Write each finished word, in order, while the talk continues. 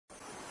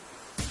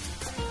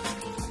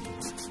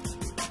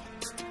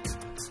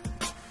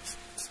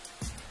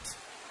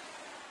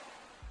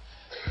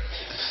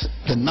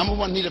The number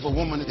one need of a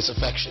woman is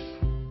affection.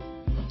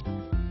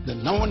 The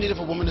number one need of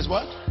a woman is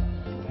what?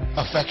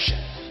 Affection.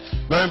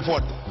 Very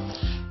important.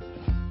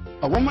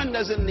 A woman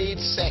doesn't need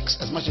sex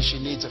as much as she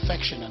needs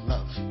affection and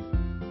love.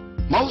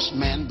 Most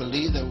men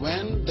believe that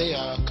when they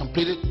are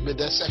completed with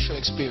their sexual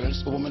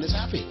experience, a woman is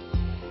happy.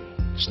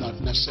 It's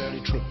not necessarily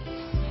true.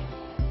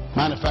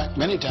 Matter of fact,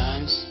 many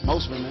times,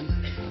 most women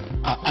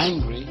are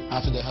angry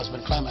after their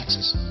husband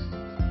climaxes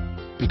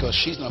because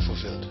she's not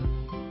fulfilled.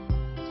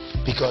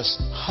 Because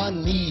her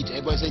need,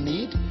 everybody say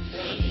need?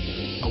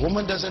 A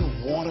woman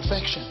doesn't want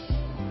affection.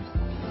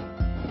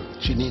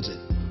 She needs it.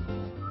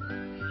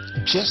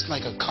 Just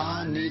like a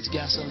car needs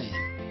gasoline,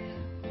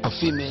 a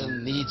female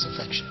needs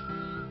affection.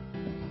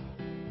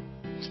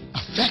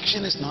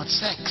 Affection is not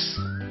sex.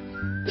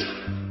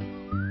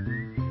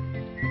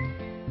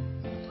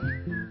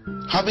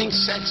 Having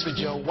sex with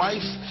your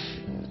wife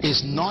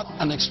is not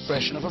an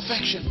expression of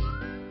affection.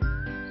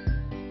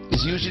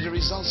 It's usually the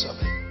results of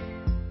it.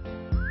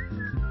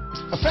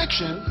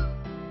 Affection,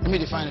 let me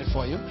define it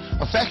for you.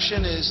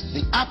 Affection is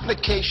the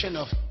application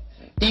of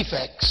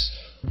effects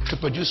to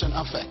produce an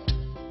affect.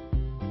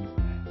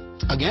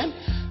 Again,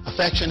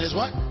 affection is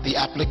what? The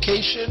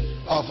application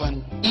of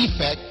an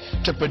effect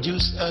to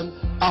produce an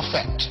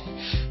affect.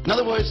 In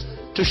other words,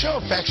 to show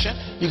affection,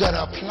 you got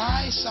to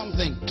apply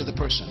something to the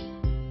person.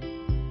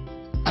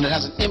 And it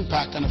has an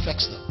impact and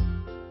affects them.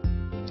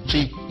 So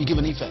you give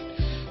an effect.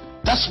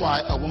 That's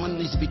why a woman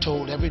needs to be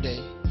told every day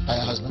by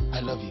her husband, I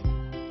love you.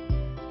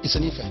 It's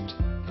an effect.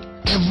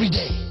 Every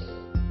day,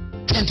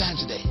 10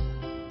 times a day,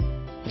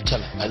 you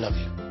tell her, I love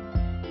you.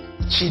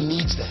 She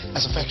needs that.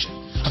 That's affection.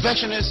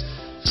 Affection is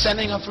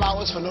sending her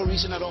flowers for no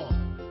reason at all.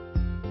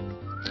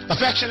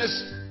 Affection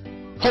is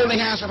holding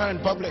hands with her in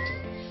public,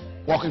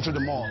 walking through the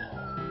mall.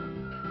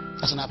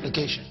 That's an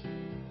application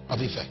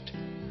of effect.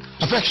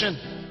 Affection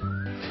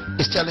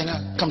is telling her,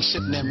 come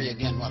sit near me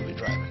again while we're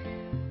driving.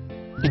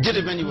 You did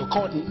it when you were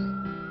courting.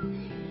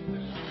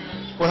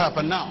 What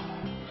happened now?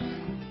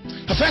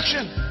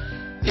 Affection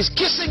is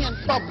kissing in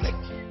public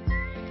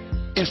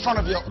in front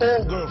of your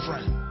old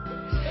girlfriend.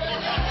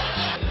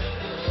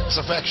 It's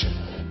affection.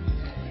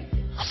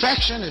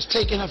 Affection is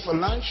taking her for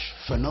lunch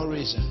for no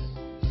reason.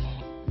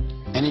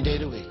 Any day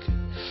of the week.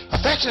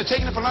 Affection is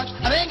taking her for lunch,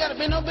 and it ain't got to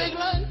be no big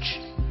lunch.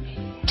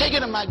 Take her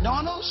to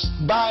McDonald's,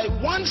 buy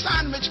one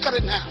sandwich, cut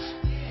it in half.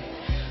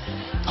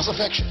 That's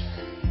affection.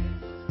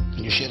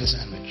 And you share the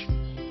sandwich.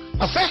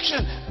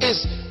 Affection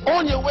is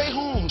on your way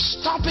home,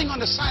 stopping on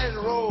the side of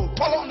the road,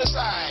 pull on the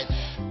side,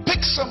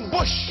 pick some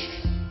bush,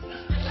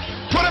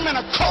 put them in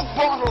a Coke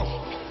bottle,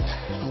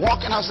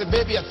 walk in and say,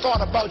 baby, I thought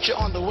about you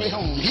on the way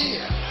home.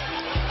 Here.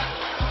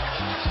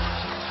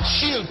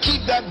 She'll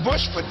keep that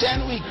bush for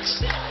 10 weeks.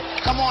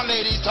 Come on,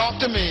 ladies, talk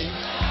to me.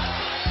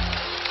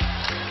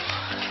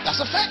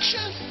 That's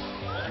affection.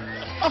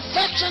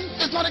 Affection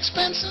is not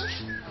expensive.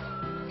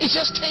 It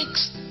just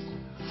takes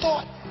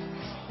thought.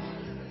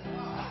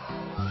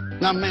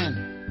 Now,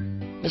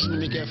 men, listen to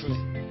me carefully.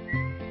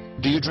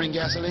 Do you drink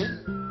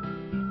gasoline?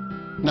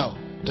 No.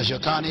 Does your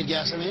car need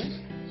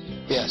gasoline?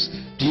 Yes.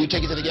 Do you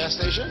take it to the gas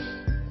station?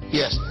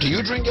 Yes. Do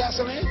you drink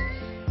gasoline?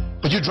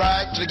 But you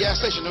drive to the gas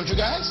station, don't you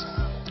guys?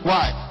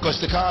 Why? Because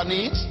the car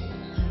needs?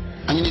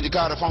 And you need the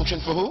car to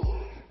function for who?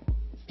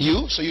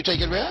 You. So you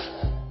take it where?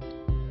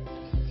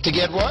 To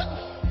get what?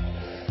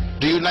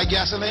 Do you like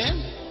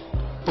gasoline?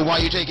 But why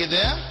you take it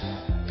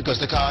there? Because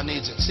the car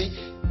needs it.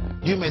 See?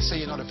 You may say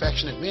you're not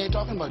affectionate. We ain't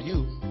talking about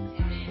you.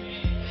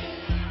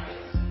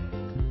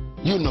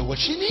 You know what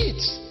she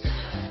needs.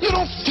 You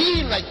don't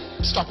feel like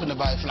stopping to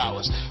buy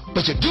flowers,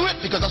 but you do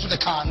it because that's what the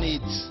car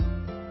needs.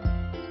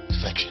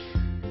 Affection.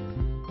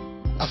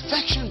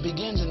 Affection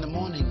begins in the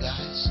morning,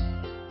 guys.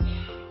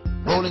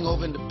 Rolling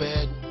over in the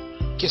bed,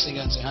 kissing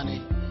her and say,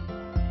 honey,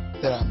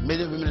 there are a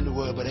million women in the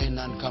world, but ain't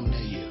none come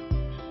near you.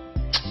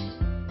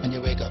 And you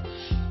wake up.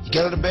 You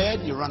get out of bed,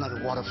 you run out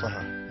of water for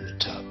her in the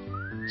tub.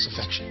 It's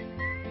affection.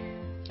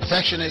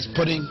 Affection is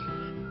putting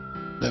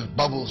the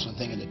bubbles and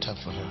thing in the tub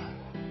for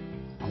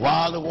her.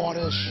 While the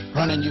water is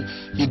running,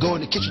 you go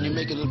in the kitchen, you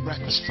make a little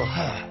breakfast for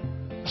her.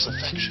 That's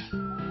affection.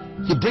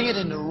 You bring it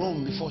in the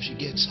room before she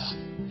gets up.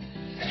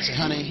 Say,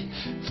 honey,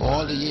 for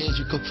all the years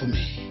you cooked for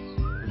me,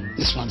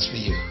 this one's for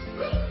you.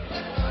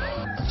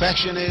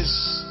 Affection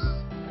is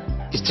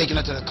taking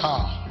her to the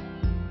car.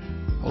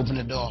 Open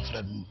the door for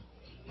that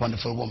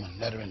wonderful woman.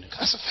 Let her in the car.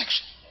 That's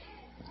affection.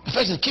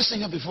 Affection is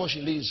kissing her before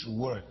she leaves for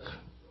work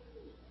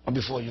or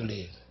before you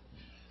leave.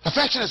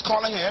 Affection is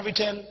calling her every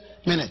 10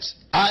 minutes.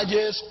 I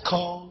just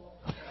called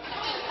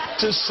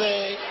to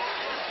say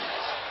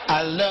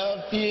I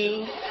love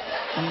you.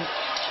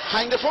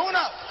 Hang the phone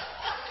up.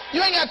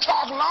 You ain't got to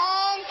talk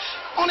long.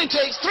 Only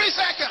takes 3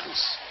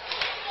 seconds.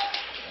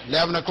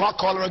 11 o'clock,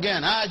 call her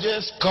again. I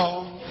just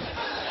called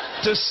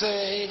to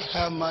say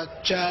how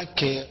much I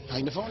care.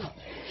 Hang the phone up.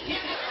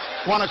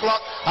 1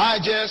 o'clock, I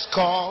just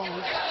called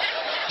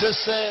to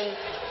say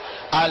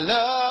I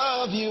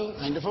love you.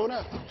 Hang the phone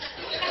up.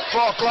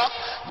 4 o'clock,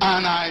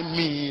 and I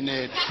mean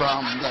it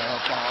from the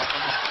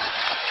bottom.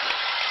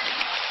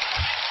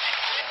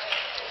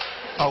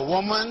 A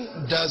woman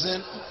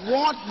doesn't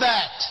want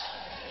that.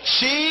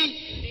 She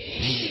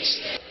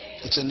needs.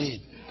 It's a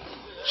need.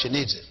 She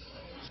needs it.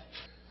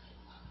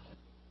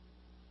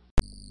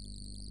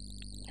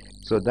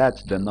 So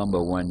that's the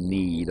number one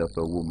need of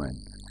a woman,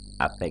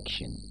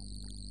 affection.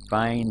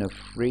 Find a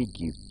free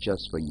gift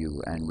just for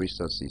you and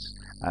resources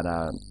at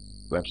our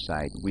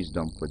website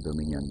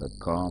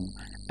wisdomfordominion.com,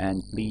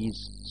 and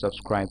please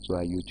subscribe to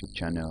our YouTube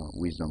channel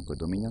Wisdom for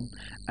Dominion.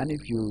 And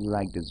if you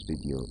like this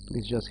video,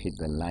 please just hit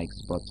the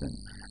likes button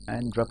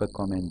and drop a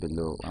comment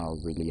below. I'll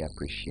really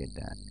appreciate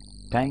that.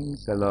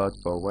 Thanks a lot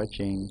for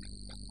watching.